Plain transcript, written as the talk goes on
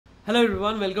Hello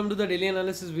everyone, welcome to the daily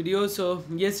analysis video. So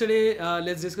yesterday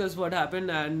let's discuss what happened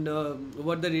and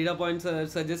what the data points are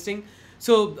suggesting.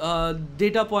 So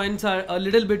data points are a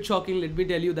little bit shocking, let me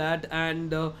tell you that,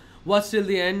 and watch till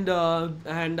the end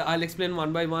and I'll explain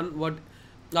one by one what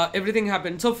everything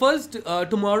happened. So first,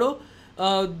 tomorrow,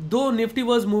 though Nifty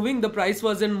was moving, the price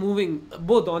wasn't moving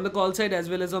both on the call side as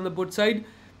well as on the put side.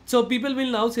 So people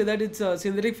will now say that it's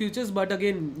synthetic futures, but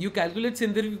again you calculate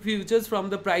synthetic futures from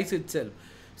the price itself.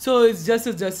 So it's just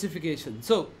a justification.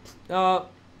 So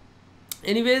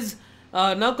anyways,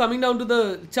 now coming down to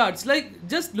the charts, like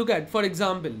just look at, for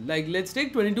example, like let's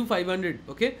take 22,500.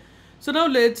 Okay, so now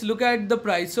let's look at the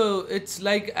price. So it's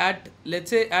like at, let's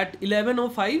say at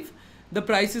 11:05 the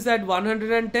price is at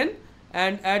 110,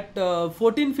 and at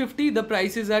 14:50 the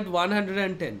price is at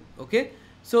 110. Okay,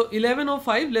 so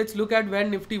 11:05, let's look at when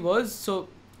Nifty was. So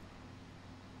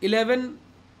 11,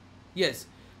 yes,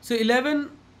 so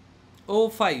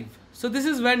 11:05, so this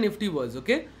is when Nifty was.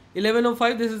 Okay,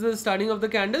 11:05, this is the starting of the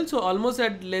candle, so almost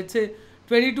at, let's say,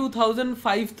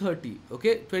 22,530.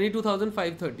 okay,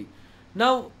 22,530.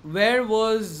 Now where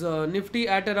was Nifty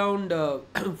at? Around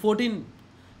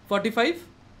 14:45.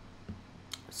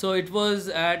 So it was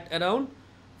at around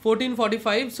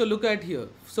 14:45. So look at here,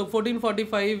 so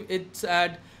 14:45, it's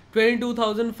at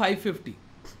 22,550.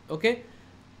 okay,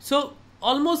 so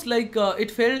almost like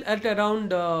it fell at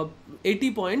around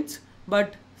 80 points,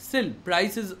 but still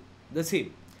price is the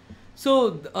same.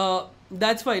 So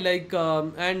that's why, like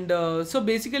so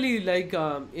basically, like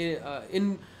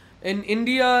in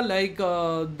India, like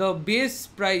the base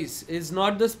price is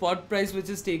not the spot price which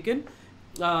is taken.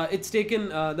 It's taken,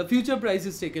 the future price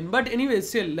is taken. But anyway,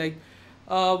 still, like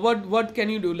what can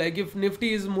you do? Like if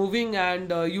Nifty is moving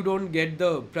and you don't get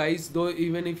the price, though,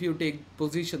 even if you take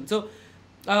position. So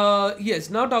yes,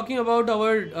 now talking about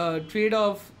our trade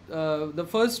of the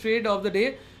first trade of the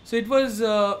day. So it was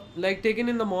like taken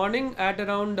in the morning at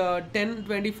around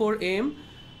 10:24 a.m.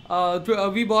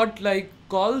 We bought like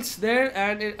calls there,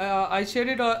 and I shared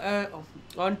it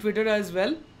on Twitter as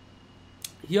well.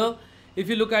 Here, if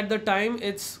you look at the time,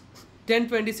 it's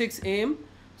 10:26 a.m.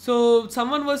 So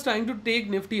someone was trying to take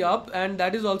Nifty up, and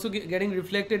that is also getting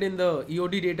reflected in the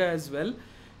EOD data as well.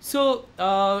 So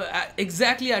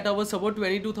exactly at our support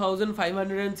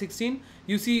 22,516,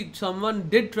 you see someone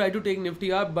did try to take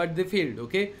Nifty up, but they failed.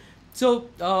 Okay, so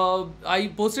I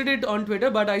posted it on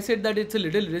Twitter, but I said that it's a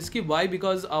little risky. Why?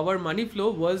 Because our money flow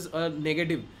was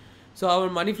negative. So our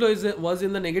money flow was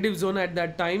in the negative zone at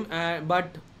that time,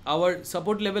 but our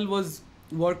support level was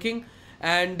working,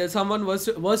 and someone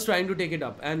was trying to take it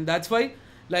up, and that's why,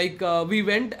 like we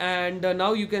went, and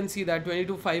now you can see that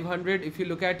 22,500. If you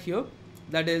look at here,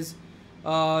 that is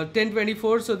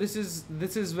 10:24. So this is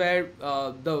where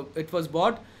it was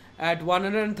bought at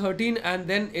 113, and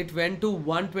then it went to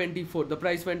 124. The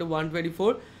price went to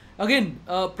 124. Again,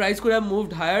 price could have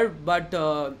moved higher, but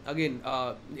again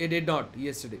it did not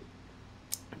yesterday.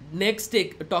 Next,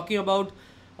 talking about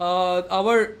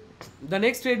the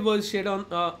next trade was shared on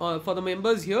for the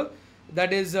members here.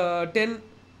 That is 10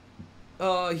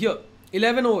 here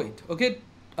 11:08. Okay,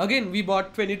 again we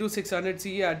bought 22,600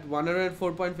 CE at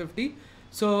 104.50.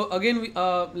 So again we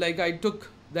like I took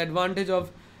the advantage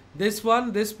of this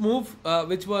move,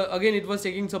 which was, again, it was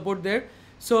taking support there.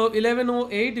 So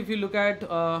 11:08, if you look at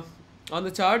on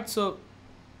the chart, so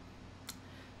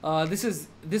this is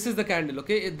the candle.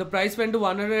 Okay, the price went to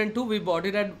 102. We bought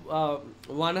it at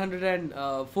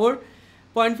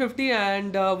 104.50,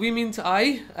 and we means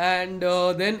I, and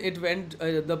then it went,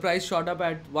 the price shot up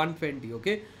at 120.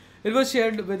 Okay, it was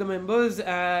shared with the members,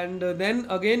 and then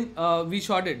again we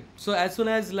shorted. So as soon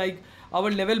as, like, our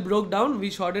level broke down, we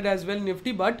shorted as well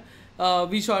Nifty, but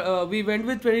we went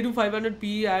with 22,500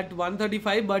 PE at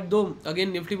 135. But though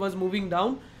again Nifty was moving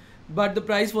down, but the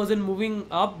price wasn't moving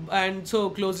up, and so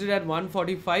closed it at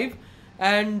 145,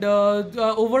 and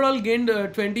overall gained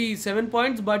 27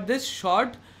 points. But this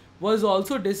short was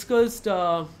also discussed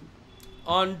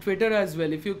on Twitter as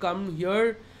well. If you come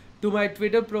here to my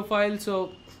Twitter profile,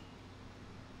 so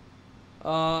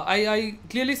I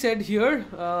clearly said here,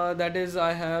 that is,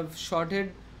 I have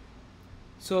shorted.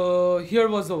 So here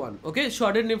was the one. Okay,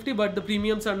 shorted Nifty, but the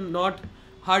premiums are not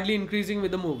hardly increasing with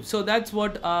the move. So that's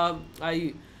what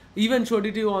I even showed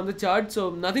it to you on the chart. So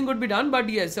nothing could be done, but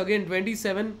yes, again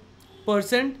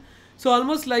 27%. So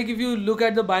almost like, if you look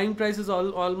at the buying prices,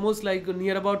 almost like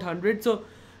near about 100. So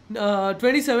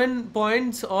 27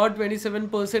 points or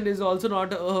 27% is also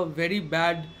not a very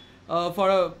bad for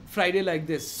a Friday like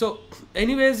this. So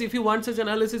anyways, if you want such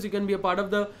analysis, you can be a part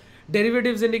of the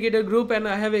derivatives indicator group, and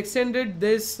I have extended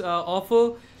this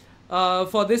offer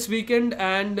for this weekend,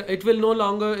 and it will no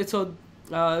longer,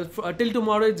 till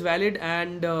tomorrow it's valid,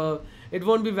 and it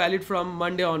won't be valid from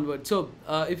Monday onward. So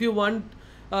if you want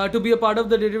to be a part of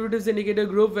the derivatives indicator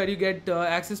group where you get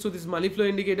access to these money flow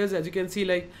indicators, as you can see,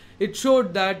 like it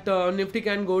showed that Nifty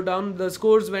can go down, the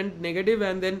scores went negative,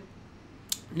 and then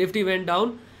Nifty went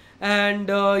down. And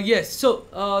yes, so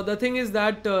the thing is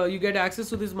that you get access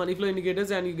to these money flow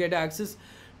indicators, and you get access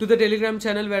to the Telegram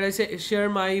channel where I share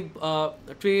my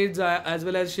trades, as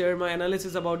well as share my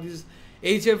analysis about these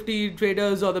HFT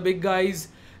traders or the big guys.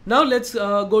 Now let's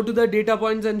go to the data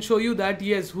points and show you that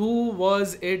yes, who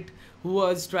was it who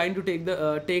was trying to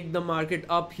take the market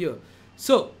up here.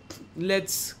 So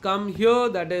let's come here,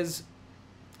 that is,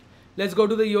 let's go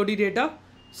to the EOD data.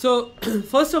 So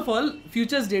first of all,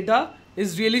 futures data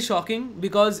is really shocking,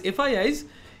 because FIIs,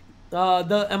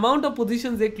 the amount of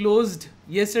positions they closed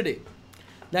yesterday,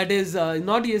 that is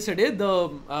not yesterday, the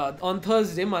on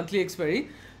Thursday, monthly expiry,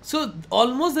 so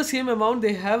almost the same amount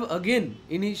they have again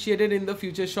initiated in the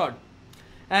future short.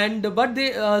 And but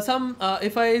they some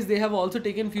FIIs, they have also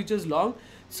taken futures long.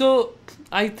 So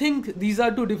I think these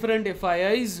are two different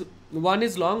FIIs, one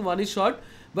is long, one is short,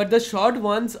 but the short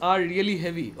ones are really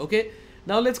heavy. Okay,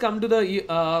 now let's come to the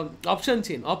option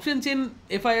chain. Option chain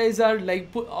FIIs are like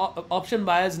option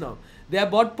buyers now. They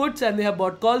have bought puts and they have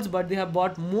bought calls, but they have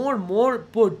bought more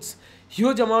puts,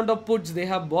 huge amount of puts they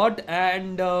have bought.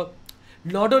 And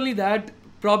not only that,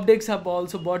 prop decks have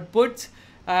also bought puts.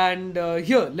 And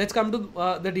here let's come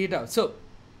to the data. So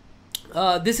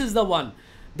this is the one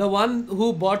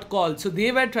who bought calls. So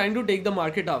they were trying to take the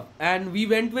market up, and we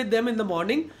went with them in the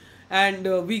morning,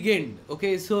 and we gained.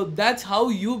 Okay, so that's how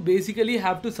you basically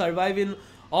have to survive in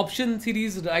option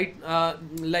series, right?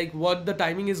 Like what the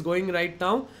timing is going right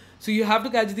now. So you have to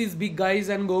catch these big guys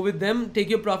and go with them, take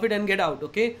your profit and get out.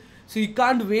 Okay, so you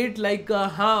can't wait like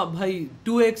bhai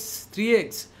 2x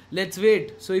 3x, let's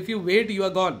wait. So if you wait, you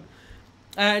are gone.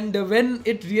 And when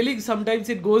it really sometimes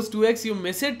it goes 2x, you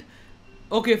miss it,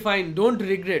 okay, fine, don't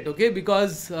regret. Okay,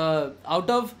 because out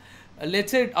of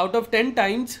let's say out of 10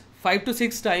 times, 5 to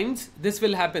 6 times this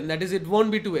will happen, that is, it won't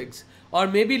be 2x, or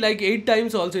maybe like 8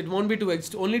 times also it won't be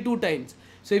 2x, only 2 times.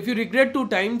 So if you regret 2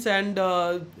 times and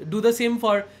do the same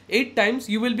for 8 times,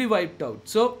 you will be wiped out.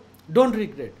 So don't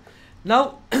regret.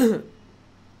 Now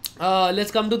let's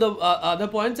come to the other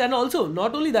points. And also,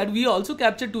 not only that, we also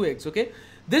captured 2x. Okay,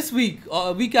 this week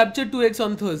we captured 2x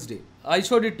on Thursday. I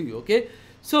showed it to you. Okay,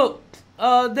 so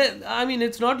I mean,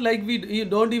 it's not like you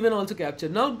don't even also capture.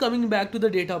 Now coming back to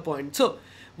the data point. So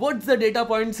what's the data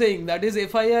point saying? That is,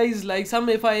 FIIs, like some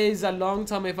FIIs are long,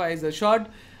 some FIIs are short.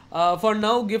 For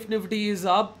now, Gift Nifty is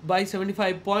up by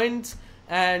 75 points.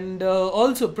 And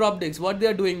also prop decks, what they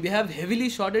are doing, they have heavily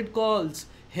shorted calls,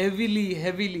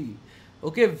 heavily.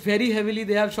 Okay, very heavily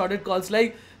they have shorted calls.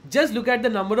 Like, just look at the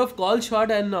number of call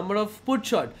short and number of put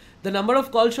short. The number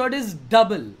of call short is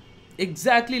double,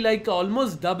 exactly, like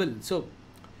almost double. So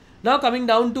now coming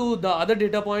down to the other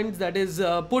data points, that is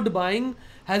put buying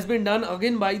has been done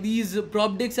again by these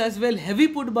prop decks as well, heavy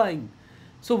put buying.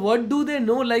 So what do they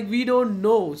know? Like, we don't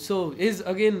know. So is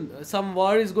again some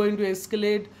war is going to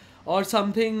escalate or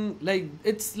something? Like,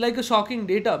 it's like a shocking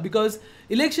data, because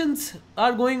elections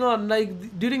are going on.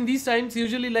 Like during these times,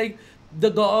 usually like the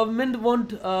government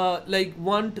won't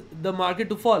want the market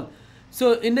to fall.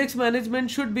 So index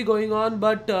management should be going on,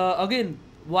 but again,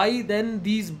 why then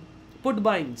these put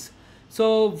buyings?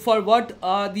 So for what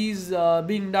are these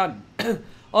being done?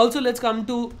 Also, let's come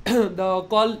to the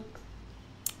call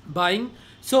buying.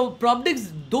 So prop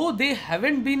decks, though they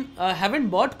haven't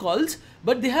bought calls,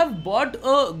 but they have bought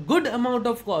a good amount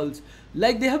of calls.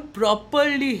 Like, they have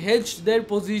properly hedged their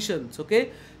positions.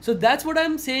 Okay, so that's what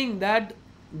I'm saying, that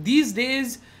these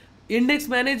days index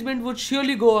management would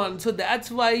surely go on. So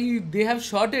that's why they have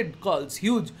shorted calls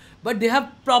huge, but they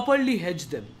have properly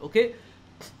hedged them. Okay,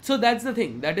 so that's the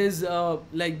thing, that is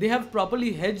like they have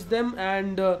properly hedged them.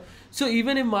 And so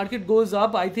even if market goes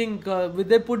up, I think with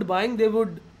their put buying, they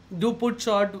would do put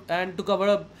short and to cover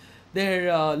up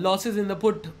their losses in the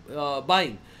put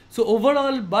buying. So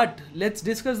overall, but let's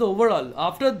discuss the overall.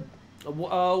 After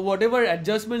whatever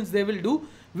adjustments they will do,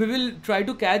 we will try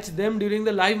to catch them during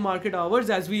the live market hours,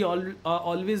 as we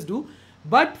always do.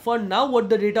 But for now, what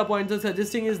the data points are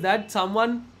suggesting is that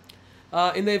someone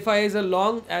in the FIIs are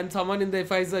long and someone in the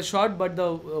FIIs are short, but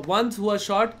the ones who are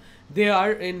short, they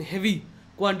are in heavy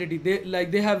quantity.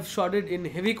 They have shorted in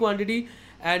heavy quantity.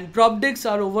 And prop decks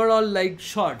are overall like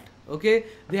short. Okay,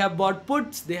 they have bought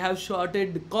puts, they have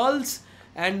shorted calls,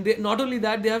 and not only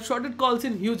that, they have shorted calls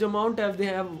in huge amount, as they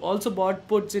have also bought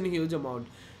puts in huge amount.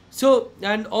 So,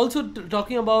 and also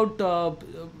talking about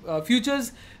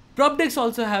futures, prop decks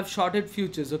also have shorted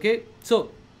futures. Okay,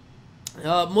 so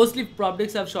mostly prop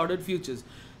have shorted futures.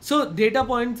 So data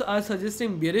points are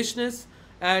suggesting bearishness,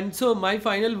 and so my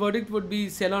final verdict would be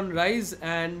sell on rise,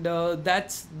 and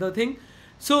that's the thing.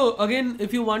 So again,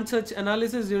 if you want such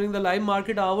analysis during the live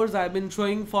market hours, I've been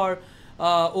showing for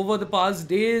over the past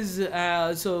days,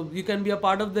 so you can be a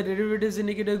part of the derivatives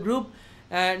indicator group,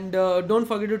 and don't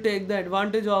forget to take the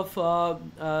advantage of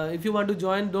if you want to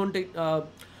join, don't take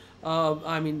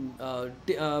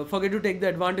forget to take the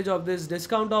advantage of this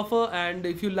discount offer. And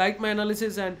if you like my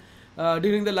analysis and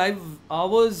during the live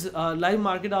hours, live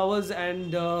market hours,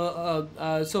 and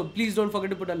so please don't forget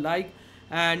to put a like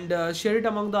and share it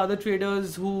among the other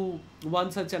traders who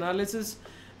want such analysis,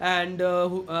 and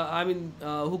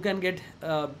who can get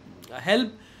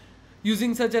help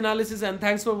using such analysis. And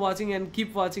thanks for watching, and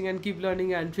keep watching and keep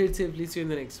learning, and trade safely. See you in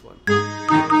the next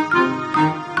one.